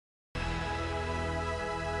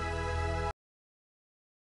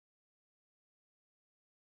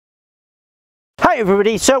Hi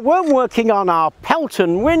everybody, so we're working on our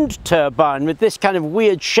Pelton wind turbine with this kind of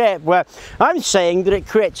weird shape where I'm saying that it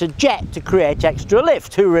creates a jet to create extra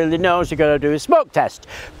lift. Who really knows? You're going to do a smoke test.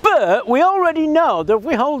 But we already know that if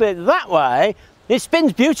we hold it that way, it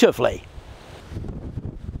spins beautifully.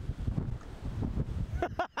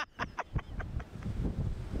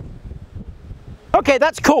 Okay,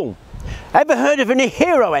 that's cool. Ever heard of any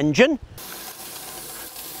hero engine?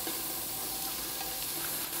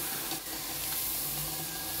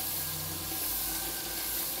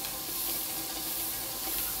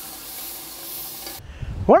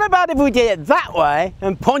 What about if we did it that way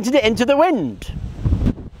and pointed it into the wind?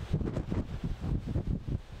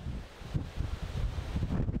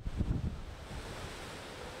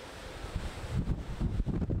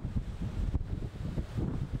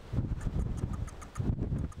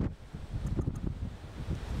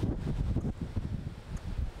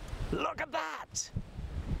 Look at that!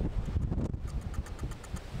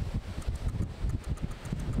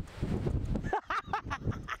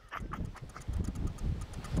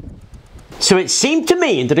 So it seemed to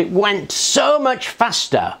me that it went so much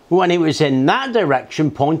faster when it was in that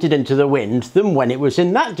direction pointed into the wind than when it was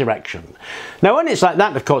in that direction. Now when it's like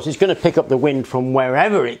that, of course, it's going to pick up the wind from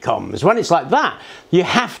wherever it comes. When it's like that, you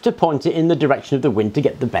have to point it in the direction of the wind to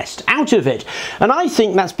get the best out of it. And I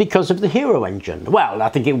think that's because of the hero engine. Well, I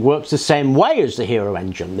think it works the same way as the hero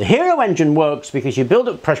engine. The hero engine works because you build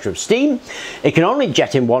up pressure of steam, it can only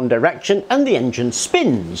jet in one direction, and the engine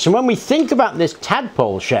spins. And when we think about this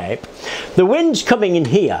tadpole shape, the wind's coming in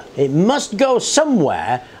here. It must go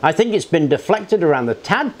somewhere. I think it's been deflected around the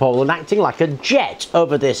tadpole and acting like a jet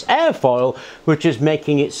over this airfoil, which is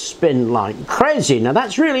making it spin like crazy. Now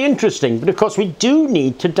that's really interesting, but of course we do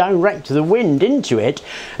need to direct the wind into it,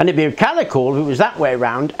 and it'd be kind of cool if it was that way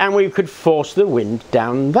around and we could force the wind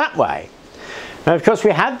down that way. Now, of course, we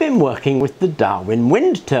have been working with the Darwin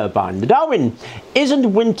wind turbine. The Darwin isn't a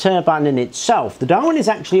wind turbine in itself. The Darwin is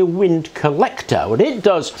actually a wind collector. What it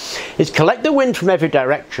does is collect the wind from every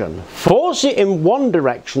direction, force it in one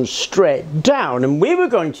direction straight down, and we were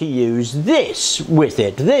going to use this with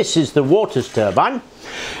it. This is the water turbine.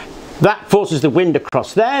 That forces the wind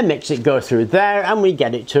across there, makes it go through there, and we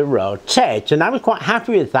get it to rotate. And I was quite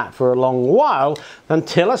happy with that for a long while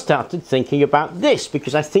until I started thinking about this,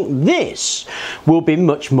 because I think this will be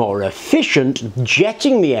much more efficient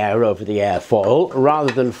jetting the air over the airfoil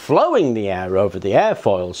rather than flowing the air over the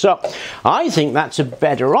airfoil. So I think that's a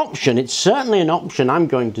better option. It's certainly an option I'm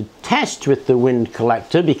going to test with the wind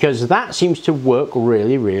collector because that seems to work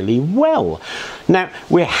really, really well. Now,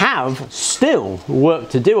 we have still work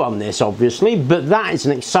to do on this, obviously, but that is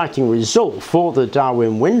an exciting result for the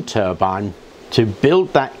Darwin wind turbine to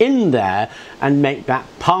build that in there and make that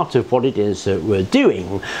part of what it is that we're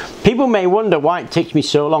doing. People may wonder why it takes me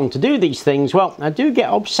so long to do these things. Well, I do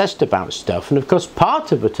get obsessed about stuff, and of course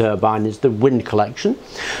part of a turbine is the wind collection,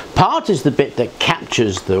 part is the bit that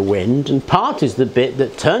captures the wind, and part is the bit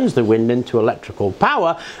that turns the wind into electrical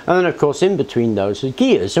power, and then of course in between those are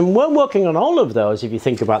gears, and we're working on all of those if you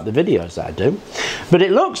think about the videos that I do. But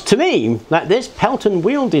it looks to me like this Pelton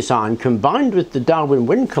wheel design combined with the Darwin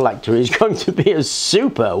wind collector is going to be a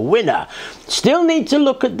super winner. Still need to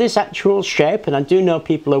look at this actual shape, and I do know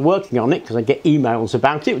people are working on it because I get emails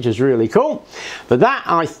about it, which is really cool. But that,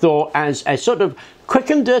 I thought, as a sort of quick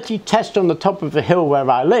and dirty test on the top of a hill where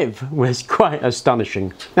I live, was quite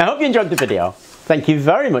astonishing. I hope you enjoyed the video. Thank you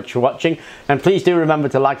very much for watching, and please do remember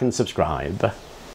to like and subscribe.